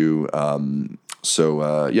an issue. They're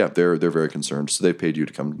very concerned. So they paid you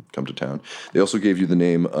to come to town. They also gave you the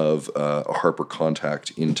name of a Harper contact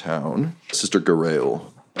in town, Sister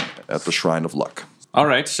Garael, at the Shrine of Luck. All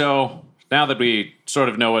right, so now that we sort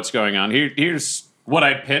of know what's going on, here's what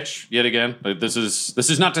I'd pitch yet again. This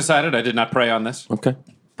is not decided. I did not pray on this. Okay.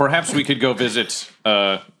 Perhaps we could go visit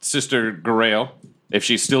Sister Garael. If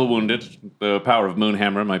she's still wounded, the power of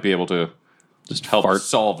Moonhammer might be able to just help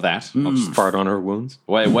solve that. I'll just fart on her wounds.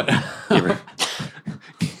 Wait, what?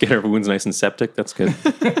 Get her wounds nice and septic. That's good.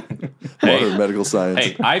 Modern medical science.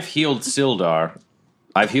 Hey, I've healed Sildar.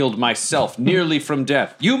 I've healed myself nearly from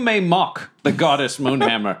death. You may mock the goddess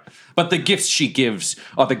Moonhammer, but the gifts she gives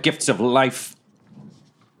are the gifts of life.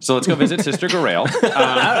 So let's go visit Sister Garael. All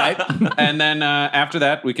right. And then after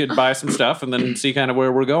that, we could buy some stuff and then see kind of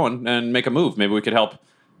where we're going and make a move. Maybe we could help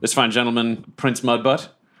this fine gentleman, Prince Mudbutt,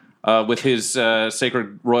 with his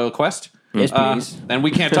sacred royal quest. Yes, please. And we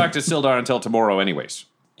can't talk to Sildar until tomorrow anyways.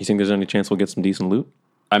 You think there's any chance we'll get some decent loot?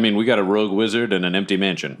 I mean, we got a rogue wizard and an empty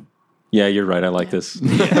mansion. Yeah, you're right. I like this.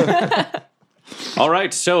 All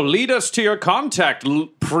right, so lead us to your contact,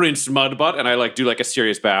 Prince Mudbutt. And I like do like a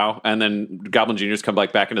serious bow, and then Goblin Jr.'s come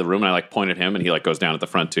like back into the room, and I like point at him, and he like goes down at the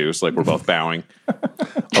front too. So like we're both bowing.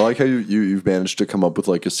 I like how you've managed to come up with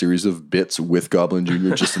like a series of bits with Goblin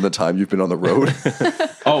Jr. just in the time you've been on the road.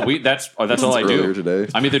 That's all I do. Today.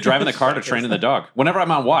 I'm either driving the car or training the dog. Whenever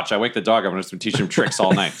I'm on watch, I wake the dog up and just teach him tricks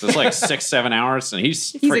all night. So it's like 6-7 hours, and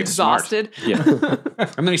he's exhausted. Smart. Yeah,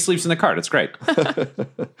 and then he sleeps in the cart. It's great.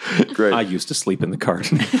 Great. I used to sleep in the cart.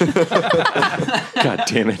 God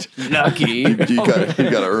damn it! Lucky. You got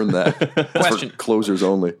to earn that. Question. For closers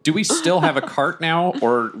only. Do we still have a cart now,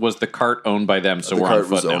 or was the cart owned by them? So The we're on cart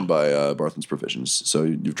foot was now. owned by Barthen's Provisions, so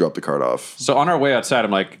you've dropped the cart off. So on our way outside,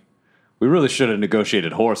 I'm like, we really should have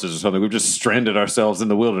negotiated horses or something. We've just stranded ourselves in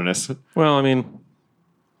the wilderness. Well, I mean,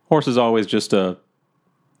 horse is always just a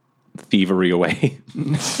thievery away.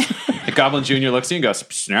 The Goblin Jr. looks at you and goes,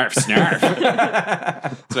 snarf,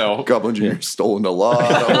 snarf. So Goblin Jr. stolen a lot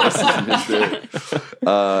of horses in his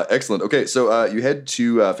day. Excellent. Okay, so you head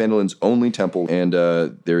to Phandolin's only temple, and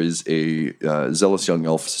there is a zealous young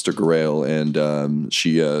elf, Sister Garael, and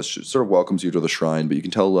she sort of welcomes you to the shrine, but you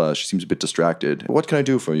can tell she seems a bit distracted. What can I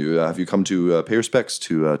do for you? Have you come to pay respects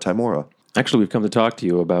to Tymora? Actually, we've come to talk to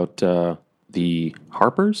you about the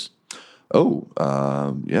Harpers. Oh,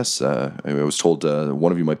 yes. I was told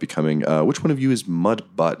one of you might be coming. Which one of you is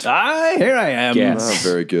Mudbutt? Here I am. Yes.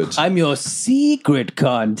 Very good. I'm your secret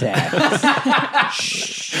contact.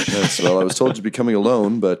 Yes, well, I was told you'd be coming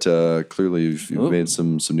alone, but clearly you've made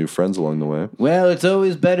some new friends along the way. Well, it's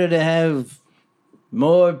always better to have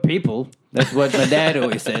more people. That's what my dad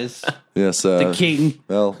always says. Yes. The king.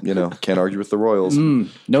 Well, can't argue with the royals.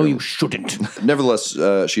 No, you shouldn't. Nevertheless,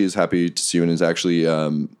 she is happy to see you and is actually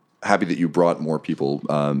happy that you brought more people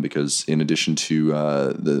because in addition to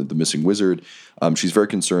the missing wizard, she's very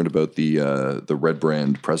concerned about the Red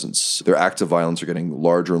Brand presence. Their acts of violence are getting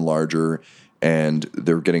larger and larger, and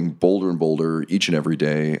they're getting bolder and bolder each and every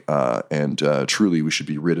day. And truly, we should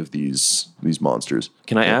be rid of these monsters.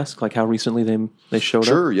 Can I ask, like, how recently they showed up?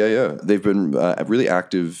 Sure, yeah. They've been really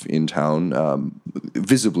active in town,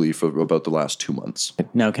 visibly for about the last 2 months.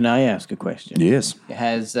 Now, can I ask a question? Yes.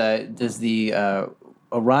 Does the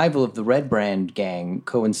arrival of the Red Brand gang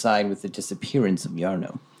coincide with the disappearance of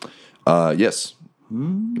Yarno? Yes.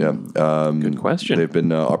 Yeah. Good question. They've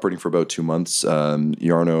been operating for about 2 months.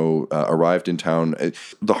 Yarno arrived in town.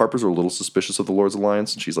 The Harpers are a little suspicious of the Lord's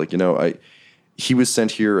Alliance, and she's like, he was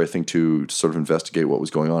sent here, I think, to sort of investigate what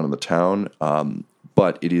was going on in the town.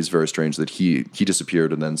 But it is very strange that he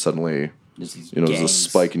disappeared, and then suddenly, there's a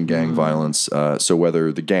spike in gang violence. So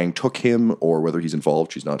whether the gang took him or whether he's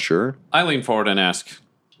involved, she's not sure. I lean forward and ask,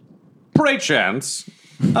 pray chance,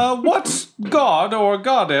 what god or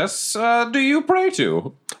goddess do you pray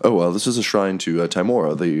to? Oh, well, this is a shrine to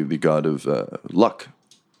Tymora, the god of luck.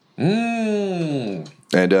 And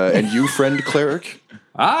you, friend cleric?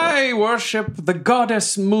 I worship the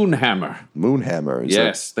goddess Moonhammer. Moonhammer.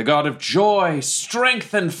 Yes, the god of joy,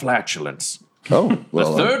 strength, and flatulence. Oh,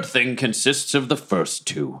 well. The third thing consists of the first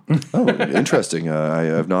two. Oh, interesting. I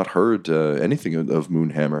have not heard anything of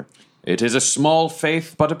Moonhammer. It is a small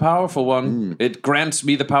faith, but a powerful one. It grants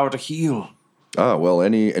me the power to heal. Ah, well,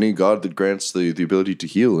 any god that grants the ability to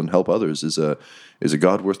heal and help others is a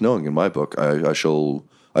god worth knowing in my book. I shall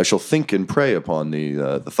think and pray upon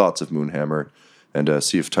the thoughts of Moonhammer and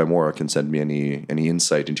see if Tymora can send me any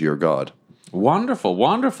insight into your god. Wonderful,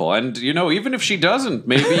 wonderful. And, even if she doesn't,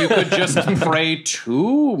 maybe you could just pray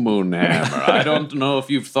to Moonhammer. I don't know if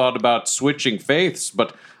you've thought about switching faiths,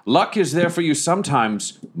 but luck is there for you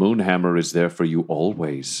sometimes. Moonhammer is there for you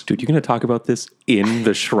always. Dude, you're going to talk about this in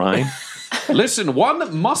the shrine? Listen,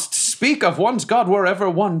 one must speak of one's god wherever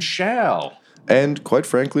one shall. And quite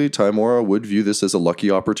frankly, Tymora would view this as a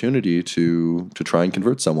lucky opportunity to try and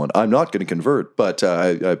convert someone. I'm not going to convert, but I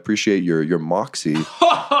appreciate your moxie.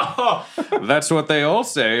 That's what they all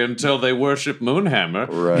say until they worship Moonhammer.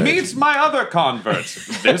 Right. Meet my other convert,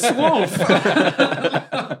 this wolf.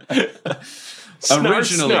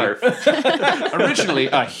 Originally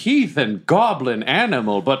a heathen goblin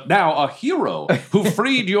animal, but now a hero who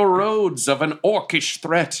freed your roads of an orcish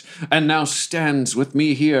threat and now stands with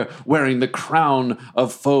me here wearing the crown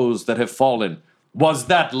of foes that have fallen. Was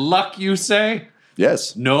that luck, you say?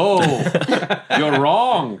 Yes. No, you're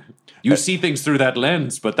wrong. You see things through that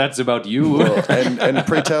lens, but that's about you. Well, and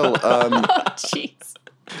pray tell, Jeez.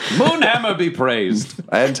 Moonhammer be praised.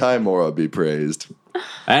 and Tymora be praised.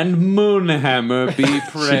 And Moonhammer be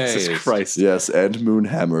praised. Jesus Christ. Yes, and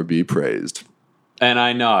Moonhammer be praised. And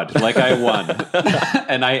I nod like I won.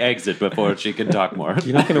 And I exit before she can talk more.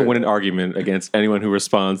 You're not going to win an argument against anyone who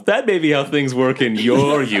responds, that may be how things work in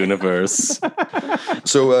your universe.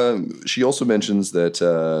 So she also mentions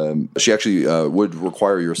that she actually would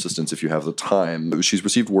require your assistance if you have the time. She's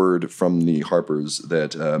received word from the Harpers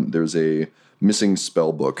that there's a missing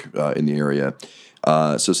spell book in the area.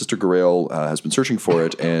 So Sister Garaele has been searching for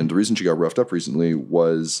it, and the reason she got roughed up recently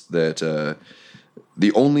was that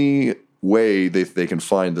the only way they can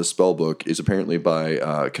find the spell book is apparently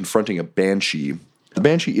by confronting a banshee. The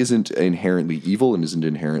banshee isn't inherently evil and isn't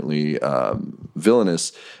inherently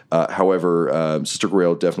villainous. However, Sister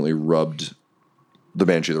Garaele definitely rubbed the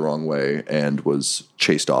banshee the wrong way and was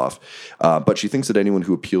chased off. But she thinks that anyone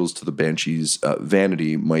who appeals to the banshee's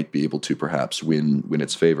vanity might be able to perhaps win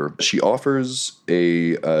its favor. She offers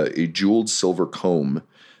a jeweled silver comb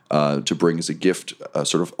to bring as a gift,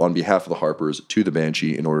 sort of on behalf of the Harpers, to the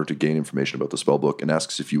banshee in order to gain information about the spellbook, and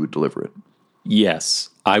asks if you would deliver it. Yes,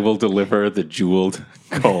 I will deliver the jeweled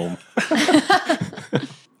comb.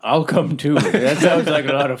 I'll come too. That sounds like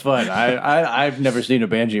a lot of fun. I've never seen a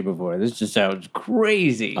banshee before. This just sounds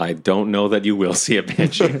crazy. I don't know that you will see a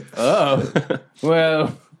banshee. Oh,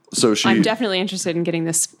 well. So I'm definitely interested in getting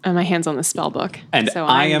my hands on the spell book. And so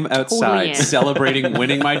I am outside totally celebrating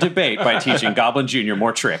winning my debate by teaching Goblin Jr.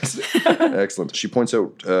 more tricks. Excellent. She points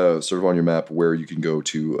out sort of on your map where you can go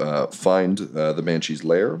to find the banshee's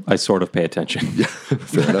lair. I sort of pay attention. Yeah,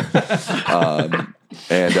 fair enough.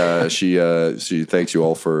 And she thanks you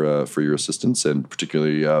all for your assistance, and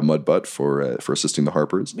particularly Mudbutt for assisting the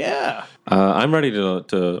Harpers. Yeah. I'm ready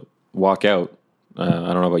to walk out. I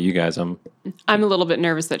don't know about you guys. I'm a little bit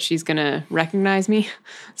nervous that she's going to recognize me.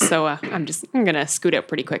 So I'm going to scoot up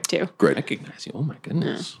pretty quick too. Great. recognize you. Oh my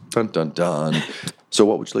goodness. Dun, dun, dun. So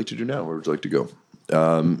what would you like to do now? Where would you like to go?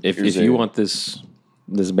 If you want this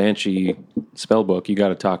banshee spell book, you got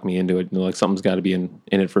to talk me into it. Like something's got to be in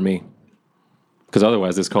it for me. Because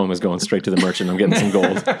otherwise this comb is going straight to the merchant. I'm getting some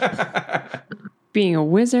gold. Being a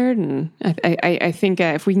wizard, and I think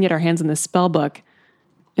if we can get our hands on this spell book,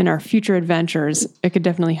 in our future adventures, it could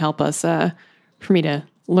definitely help us for me to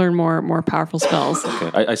learn more powerful spells.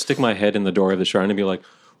 Okay. I stick my head in the door of the shrine and be like,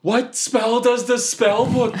 what spell does the spell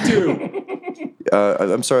book do?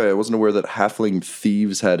 I'm sorry, I wasn't aware that halfling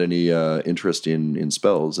thieves had any interest in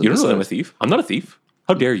spells. You don't know that I'm a thief? I'm not a thief.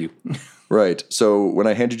 How dare you? Right. So when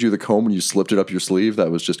I handed you the comb and you slipped it up your sleeve, that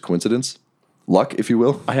was just coincidence? Luck, if you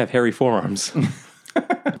will? I have hairy forearms.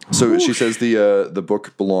 So she says the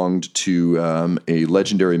book belonged to a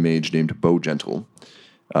legendary mage named Bowgentle,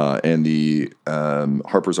 and the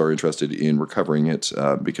Harpers are interested in recovering it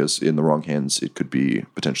because in the wrong hands it could be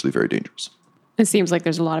potentially very dangerous. It seems like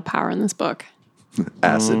there's a lot of power in this book.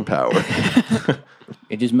 Acid power.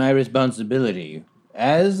 It is my responsibility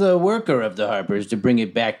as a worker of the Harpers to bring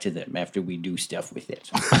it back to them after we do stuff with it.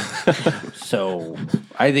 So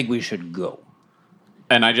I think we should go.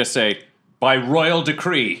 And I just say, by royal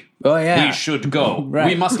decree, he should go. Right.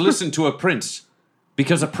 We must listen to a prince,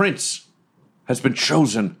 because a prince has been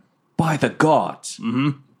chosen by the gods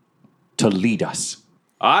to lead us.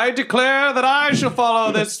 I declare that I shall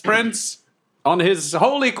follow this prince on his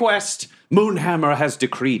holy quest. Moonhammer has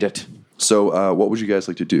decreed it. So what would you guys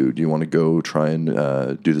like to do? Do you want to go try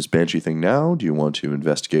and do this banshee thing now? Do you want to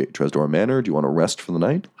investigate Tresdor Manor? Do you want to rest for the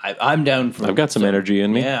night? I'm down for I've got some energy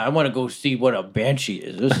in me. Yeah, I want to go see what a banshee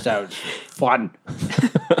is. This sounds fun.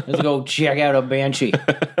 Let's go check out a banshee.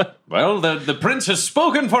 Well, the prince has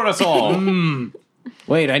spoken for us all.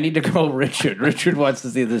 Wait, I need to call Richard. Richard wants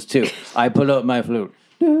to see this too. I pull out my flute.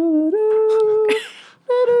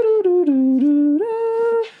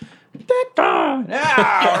 Richard!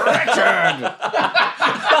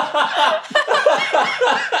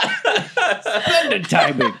 Splendid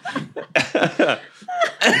timing.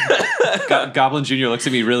 Goblin Jr. looks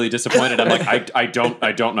at me really disappointed. I'm like, I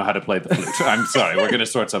don't know how to play the flute. I'm sorry. We're going to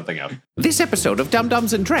sort something out. This episode of Dum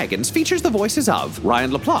Dums and Dragons features the voices of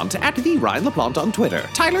Ryan LaPlante at the Ryan LaPlante on Twitter,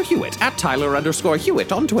 Tyler Hewitt at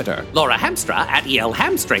Tyler_Hewitt on Twitter, Laura Hamstra at EL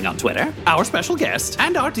Hamstring on Twitter, our special guest,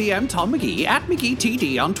 and our DM Tom McGee at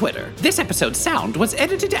McGeeTD on Twitter. This episode's sound was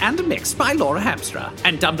edited and mixed by Laura Hamstra,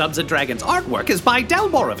 and Dum Dums and Dragons artwork is by Del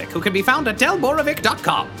Borovic, who can be found at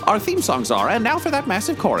delborovic.com. Our theme songs are And Now for That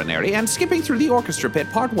Massive Coronary and Skipping Going Through the Orchestra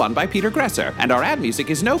Pit Part 1 by Peter Gresser, and our ad music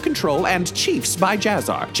is No Control and Chiefs by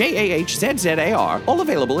Jazzar, Jahzzar, all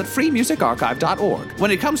available at freemusicarchive.org. When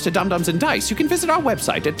it comes to Dum Dums and Dice, you can visit our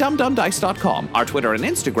website at dumdumdice.com. Our Twitter and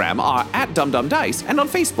Instagram are at dumdumdice, and on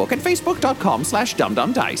Facebook at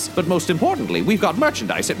facebook.com/dumdumdice. But most importantly, we've got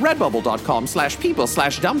merchandise at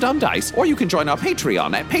redbubble.com/people/dumdumdice, or you can join our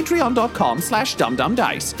Patreon at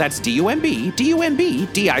patreon.com/dumdumdice. That's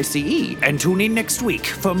DUMBDUMBDICE. And tune in next week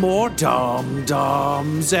for more Dum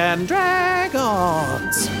Dums and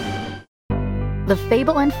Dragons. The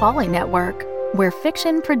Fable and Folly Network, where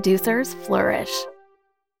fiction producers flourish.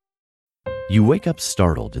 You wake up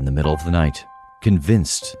startled in the middle of the night,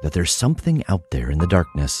 convinced that there's something out there in the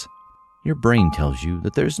darkness. Your brain tells you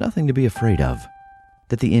that there's nothing to be afraid of,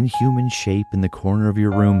 that the inhuman shape in the corner of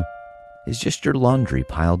your room is just your laundry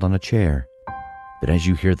piled on a chair. But as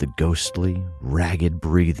you hear the ghostly, ragged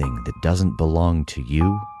breathing that doesn't belong to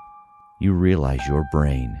you, you realize your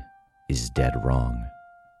brain is dead wrong.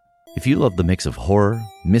 If you love the mix of horror,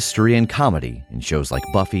 mystery, and comedy in shows like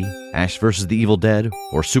Buffy, Ash vs. the Evil Dead,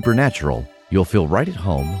 or Supernatural, you'll feel right at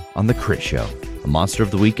home on The Crit Show, a Monster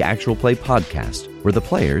of the Week actual play podcast where the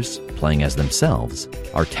players, playing as themselves,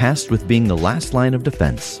 are tasked with being the last line of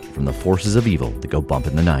defense from the forces of evil that go bump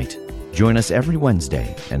in the night. Join us every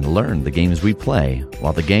Wednesday and learn the games we play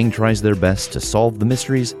while the gang tries their best to solve the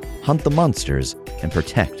mysteries, hunt the monsters, and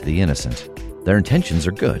protect the innocent. Their intentions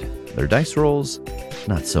are good. Their dice rolls,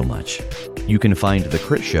 not so much. You can find The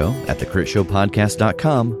Crit Show at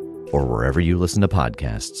thecritshowpodcast.com or wherever you listen to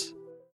podcasts.